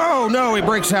shot. Oh, no, he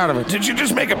breaks out of it. Did you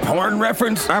just make a porn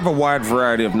reference? I have a wide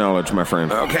variety of knowledge, my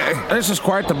friend. Okay. This is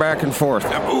quite the back and forth.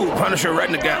 Ooh, Punisher right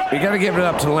in the gut. You gotta give it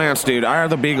up to Lance, dude. Eye of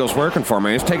the Beagle's working for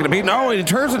me. He's taking a beat. No, he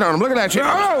turns it on him. Look at that shit.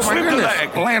 Oh, my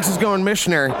goodness. Lance is going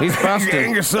missionary. He's busted.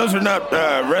 Angus, those are not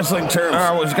wrestling terms.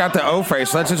 Oh, he's got the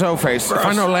O-face. That's his O-face. Gross. If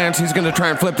I know Lance, he's gonna try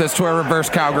and flip this to a reverse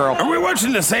cowgirl. Are we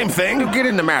watching the same thing? Get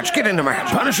in the match. Get in the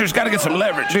match. Punisher's got to get some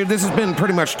leverage. Dude, this has been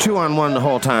pretty much 2-on-1 the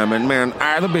whole time. And, man,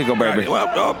 Eye of the Beagle, baby.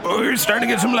 Well, we're starting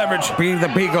to get some leverage. Be the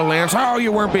Beagle, Lance. Oh,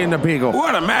 you weren't being the Beagle.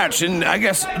 What a match. And I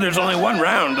guess there's only one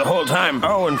round the whole time.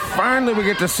 Oh, and finally we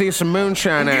get to see some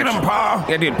moonshine action. Get him, Pa.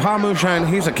 Yeah, dude, Pa Moonshine,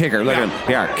 he's a kicker. Look at him.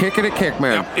 Yeah, kick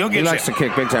man. He'll get he likes to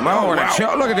kick big time. Oh, and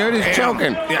wow. look at dude, he's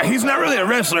choking. Yeah, he's not really a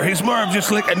wrestler. He's more of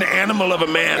just like an animal of a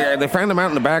man. Yeah, they found him out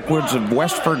in the backwoods of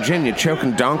West Virginia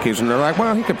choking donkeys, and they're like,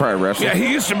 well, he could probably wrestle. Yeah,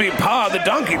 he used to be Pa, the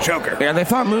donkey choker. Yeah, they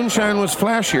thought Moonshine was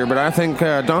flashier, but I think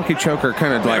Donkey Choker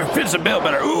kind of like fits the bill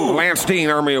better. Ooh. Lance Dean,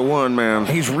 Army of One, man.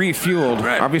 He's refueled.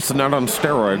 Right. Obviously not on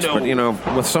steroids, but, you know,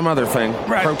 with some other thing.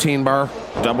 Right. Protein bar,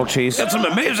 double cheese. Got some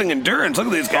amazing endurance. Look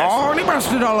at these guys. Oh, and he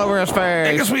busted all over his face.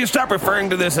 I guess we stop referring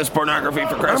to this as pornography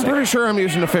for Christ's I'm sake. pretty sure I'm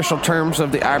using official terms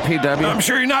of the IPW. I'm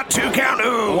sure you're not 2 count.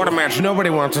 Ooh. What a match. Nobody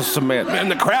wants to submit. And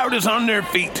the crowd is on their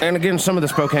feet. And again, some of the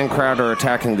Spokane crowd are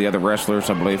attacking the other wrestlers,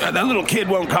 I believe. That little kid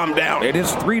won't calm down. It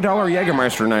is $3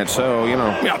 Jägermeister night, so, you know.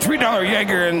 Yeah, $3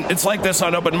 Jaeger, and it's like this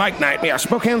on open mic night. Yeah,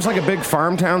 Spokane's like a big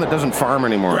farm town that doesn't farm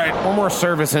anymore. Right. We're more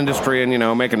service industry and, you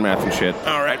know, making meth and shit.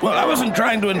 All right. Well, I wasn't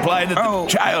trying to imply that the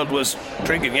child was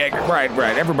drinking Jaeger. Right.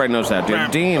 Everybody knows that, dude.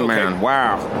 Right. Dean, Okay. man,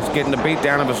 wow. He's getting the beat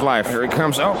down of his life. Here he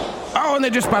comes. Oh. Oh, and they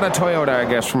just bought a Toyota, I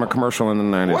guess, from a commercial in the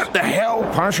 90s. What the hell?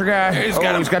 Punisher guy. He's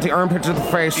got the armpits of the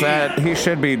face. That he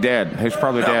should be dead. He's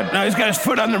probably dead. No, he's got his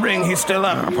foot on the ring. He's still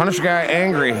up. Punisher guy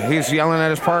angry. He's yelling at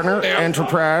his partner. Yeah.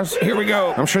 Enterprise. Here we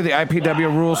go. I'm sure the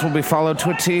IPW rules will be followed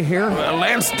to a T here.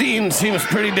 Lance Dean seems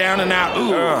pretty down and out.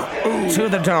 Ooh. To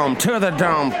the dome. To the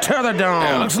dome. To the dome.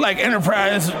 Yeah, looks like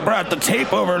Enterprise brought the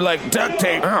tape over like duct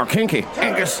tape. Oh, kinky.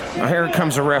 Angus. Well, here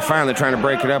comes the ref finally trying to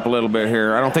break it up a little bit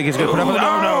here. I don't think he's going to put up with it.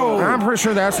 No. I'm pretty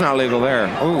sure that's not legal there.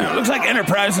 Ooh. It looks like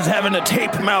Enterprise is having a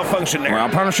tape malfunction there. Well,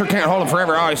 Punisher can't hold him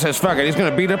forever. Oh, he says, fuck it. He's going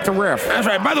to beat up the ref. That's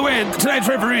right. By the way, tonight's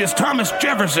referee is Thomas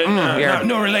Jefferson.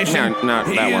 No relation. No, not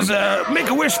that He is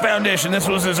Make-A-Wish Foundation. This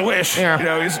was his wish. Yeah. You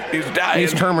know, he's dying.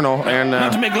 He's terminal. And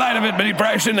not to make light of it, but he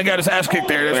probably shouldn't have got his ass kicked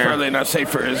there. That's probably not safe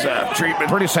for his treatment.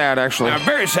 Pretty sad, actually.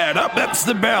 Very sad. That's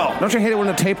the bell. Don't you hate it when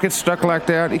the tape gets stuck like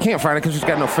that? You can't find it because he's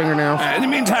got no fingernails. In the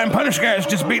meantime, Punisher guy is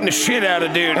just beating the shit out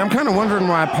of dude. I'm kind of wondering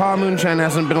why Paul Moonshine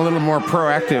hasn't been a little more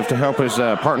proactive to help his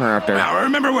partner out there. Now,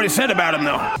 remember what he said about him,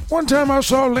 though. One time I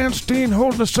saw Lance Dean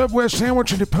holding a Subway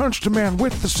sandwich and he punched a man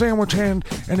with the sandwich hand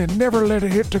and he never let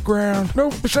it hit the ground.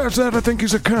 Nope, besides that, I think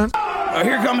he's a cunt.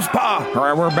 Here comes Pa. All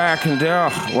right, we're back, and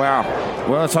wow.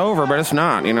 Well, it's over, but it's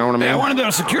not, you know what I mean? Yeah, one of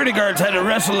those security guards had to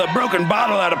wrestle a broken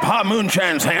bottle out of Pa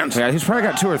Moonshine's hands. Yeah, he's probably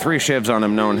got 2 or 3 shivs on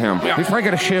him, knowing him. Yeah. He's probably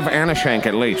got a shiv and a shank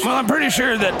at least. Well, I'm pretty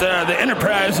sure that the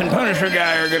Enterprise and Punisher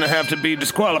guy are going to have to be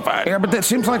disqualified. Yeah, but it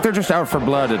seems like they're just out for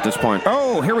blood at this point.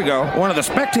 Oh, here we go. One of the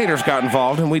spectators got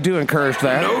involved, and we do encourage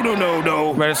that.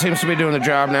 No. But it seems to be doing the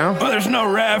job now. Well, there's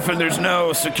no ref and there's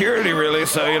no security, really,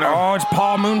 so, you know. Oh, it's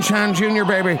Paul Moonshine Jr.,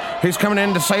 baby. He's coming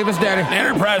in to save his daddy. The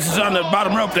Enterprise is on the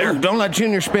bottom rope there. Don't let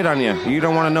Junior spit on you. You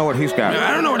don't want to know what he's got.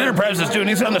 I don't know what Enterprise is doing.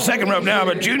 He's on the second rope now,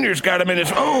 but Junior's got him in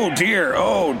his... Oh, dear.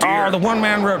 Oh, the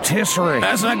one-man rotisserie.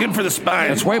 That's not good for the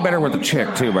spine. It's way better with the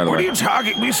chick, too, by the way. What are you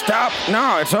talking? We stop.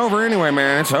 No, it's over anyway,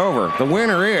 man. It's over. The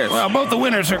winner is. Well, both the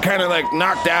winners are kind of like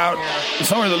knocked out, and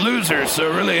so are the losers. So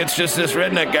really, it's just this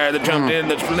redneck guy that jumped in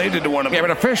that's related to one of them. Yeah,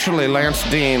 but officially, Lance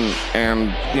Dean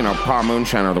and, Pa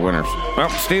Moonshine are the winners. Well,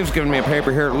 Steve's giving me a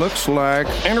paper here. It looks like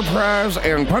Enterprise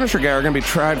and Punisher guy are going to be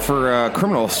tried for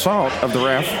criminal assault of the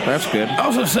ref. That's good.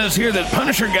 Also says here that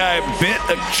Punisher guy bit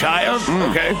a child.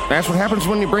 Okay. That's what happens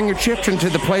when you bring your children to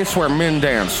the place where men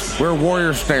dance, where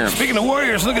warriors dance. Speaking of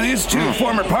warriors, look at these 2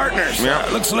 former partners. Yeah.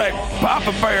 Looks like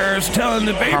Papa Bear is telling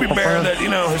the baby bear that,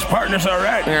 his partner's all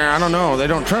right. Yeah, I don't know. They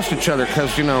don't trust each other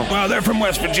because, Well, they're from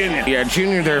West Virginia. Yeah,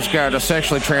 Junior there's got a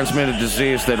sexually transmitted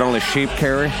disease that only sheep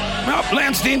carry. Well,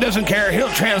 Lance Dean doesn't care. He'll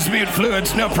transmute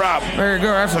fluids, no problem. There you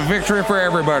go. That's a victory for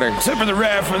everybody. Except for the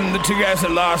ref and the 2 guys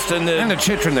that lost and the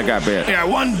chitrin that got bit. Yeah,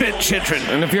 1 bit chitrin.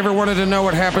 And if you ever wanted to know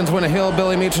what happens when a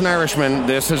hillbilly meets an Irishman,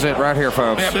 this is it right here,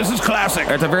 folks. Yeah, this is classic.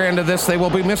 At the very end of this, they will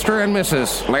be Mr. and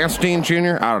Mrs. Lance Dean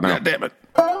Jr. I don't know. God damn it.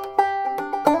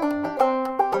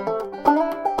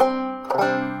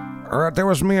 All right, there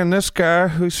was me and this guy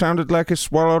who sounded like he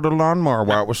swallowed a lawnmower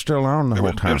while it was still on the whole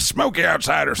It time. was smoky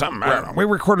outside or something. I don't know. We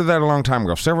recorded that a long time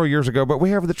ago, several years ago, but we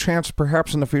have the chance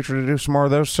perhaps in the future to do some more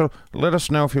of those, so let us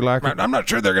know if you like it. I'm not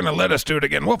sure they're going to let us do it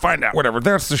again. We'll find out. Whatever,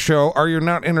 that's the show. Are you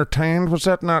not entertained? Was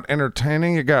that not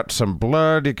entertaining? You got some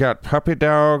blood, you got puppy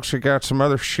dogs, you got some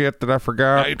other shit that I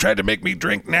forgot. You tried to make me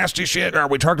drink nasty shit.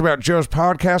 We talked about Joe's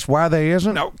podcast, Why They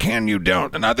Isn't. No, can you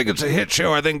don't. And I think it's a hit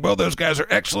show. I think both those guys are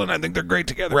excellent. I think they're great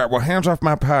together. Right, well, hands off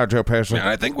my pie, Joe Paisley. And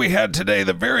I think we had today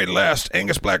the very last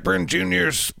Angus Blackburn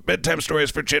Jr.'s bedtime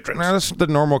stories for chitrins. Now, this is the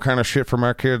normal kind of shit for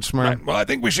my kids, man. Right. Well, I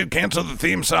think we should cancel the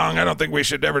theme song. I don't think we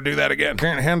should ever do that again.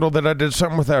 Can't handle that I did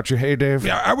something without you. Hey, Dave.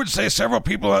 Yeah, I would say several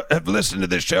people have listened to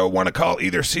this show want to call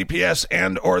either CPS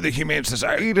and or the Humane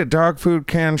Society. Eat a dog food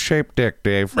can-shaped dick,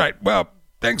 Dave. Right, well,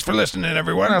 thanks for listening,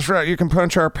 everyone. That's right. You can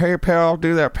punch our PayPal,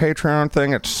 do that Patreon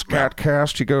thing at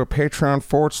SKATCAST. You go to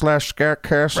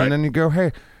Patreon/SKATCAST, Right. and then you go,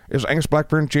 hey, is Angus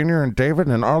Blackburn Jr. and David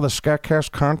and all the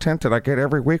SKATCAST content that I get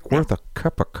every week worth a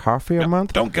cup of coffee a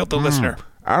month? Don't guilt the listener.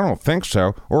 I don't think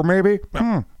so. Or maybe,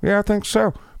 yeah, I think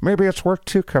so. Maybe it's worth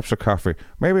 2 cups of coffee.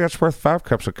 Maybe it's worth 5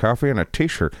 cups of coffee and a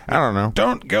T-shirt. I don't know.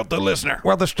 Don't guilt the listener.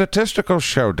 Well, the statisticals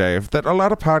show, Dave, that a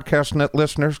lot of podcast net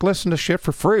listeners listen to shit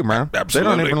for free, man.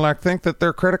 Absolutely. They don't even think that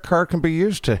their credit card can be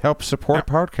used to help support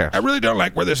podcasts. I really don't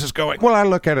like where this is going. Well, I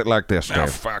look at it like this,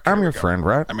 Dave. Fuck, I'm here your we go. friend,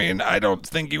 right? I mean, I don't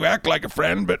think you act like a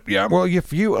friend, but yeah. Well,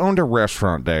 if you owned a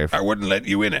restaurant, Dave, I wouldn't let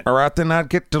you in it. all right, then I'd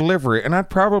get delivery, and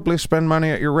I'd probably spend money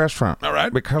at your restaurant. All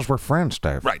right. Because we're friends,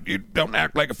 Dave. Right, you don't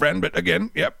act like a friend, but again,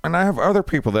 Yep. And I have other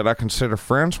people that I consider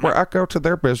friends where I go to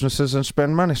their businesses and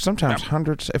spend money, sometimes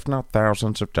hundreds, if not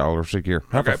thousands of dollars a year.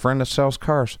 I have a friend that sells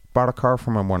cars. Bought a car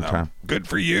from him one time. Good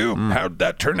for you. How'd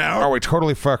that turn out? Oh, he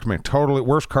totally fucked me. Totally.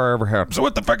 Worst car I ever had. So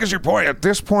what the fuck is your point? At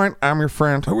this point, I'm your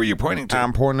friend. Who are you pointing to?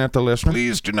 I'm pointing at the listener.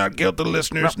 Please do not guilt the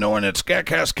listeners. No one at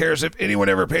SKATCAST cares if anyone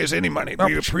ever pays any money.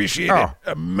 We appreciate it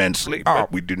immensely,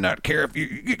 but we do not care if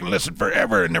you can listen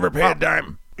forever and never pay a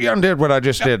dime. You undid what I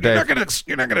just did, Dave.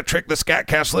 You're not gonna trick the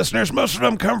SKATCAST listeners. Most of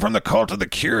them come from the cult of the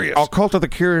curious. I'll cult of the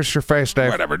curious your face,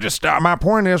 Dave. Whatever, just stop. My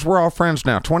point is, we're all friends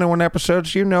now. 21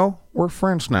 episodes, we're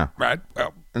friends now. Right,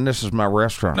 well. And this is my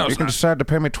restaurant. No, you can decide to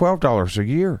pay me $12 a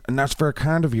year, and that's very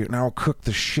kind of you, and I'll cook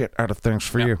the shit out of things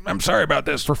for you. I'm sorry about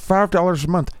this. For $5 a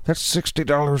month, that's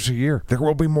 $60 a year. There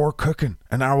will be more cooking,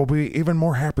 and I will be even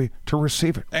more happy to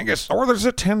receive it. Angus. Or there's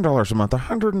a $10 a month,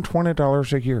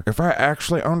 $120 a year. If I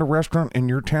actually owned a restaurant in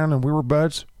your town and we were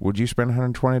buds, would you spend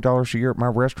 $120 a year at my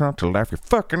restaurant to laugh your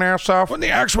fucking ass off? What the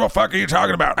actual fuck are you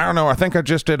talking about? I don't know. I think I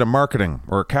just did a marketing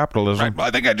or a capitalism. Right, well,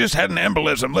 I think I just had an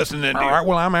embolism listening to you. All right,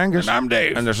 well, I'm Angus. And I'm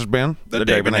Dave. And this has been The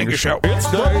Dave and Angus Show.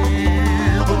 It's Dave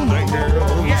and Angus.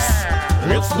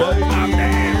 Yeah. It's Dave. I'm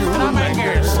Dave. And I'm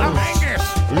Angus. I'm Angus.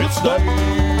 It's Dave.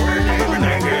 We're Dave and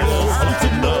Angus. It's the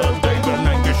Dave and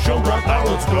Angus Show right now.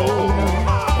 Let's go.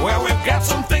 Well, we've got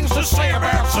some things to say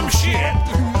about some shit.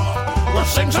 We'll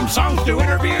sing some songs, do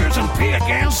interviews, and pee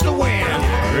against the wind.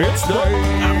 It's Dave.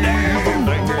 I'm Dave. and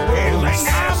Angus.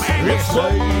 I'm Angus. It's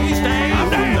Dave. He's Dave. I'm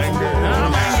Dave.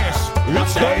 I'm Angus.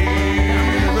 It's Dave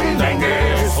and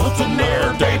Angus. It's the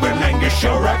Dave and Angus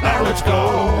Show right now. Let's go.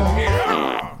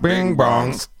 Yeah. Bing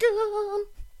bong. Good.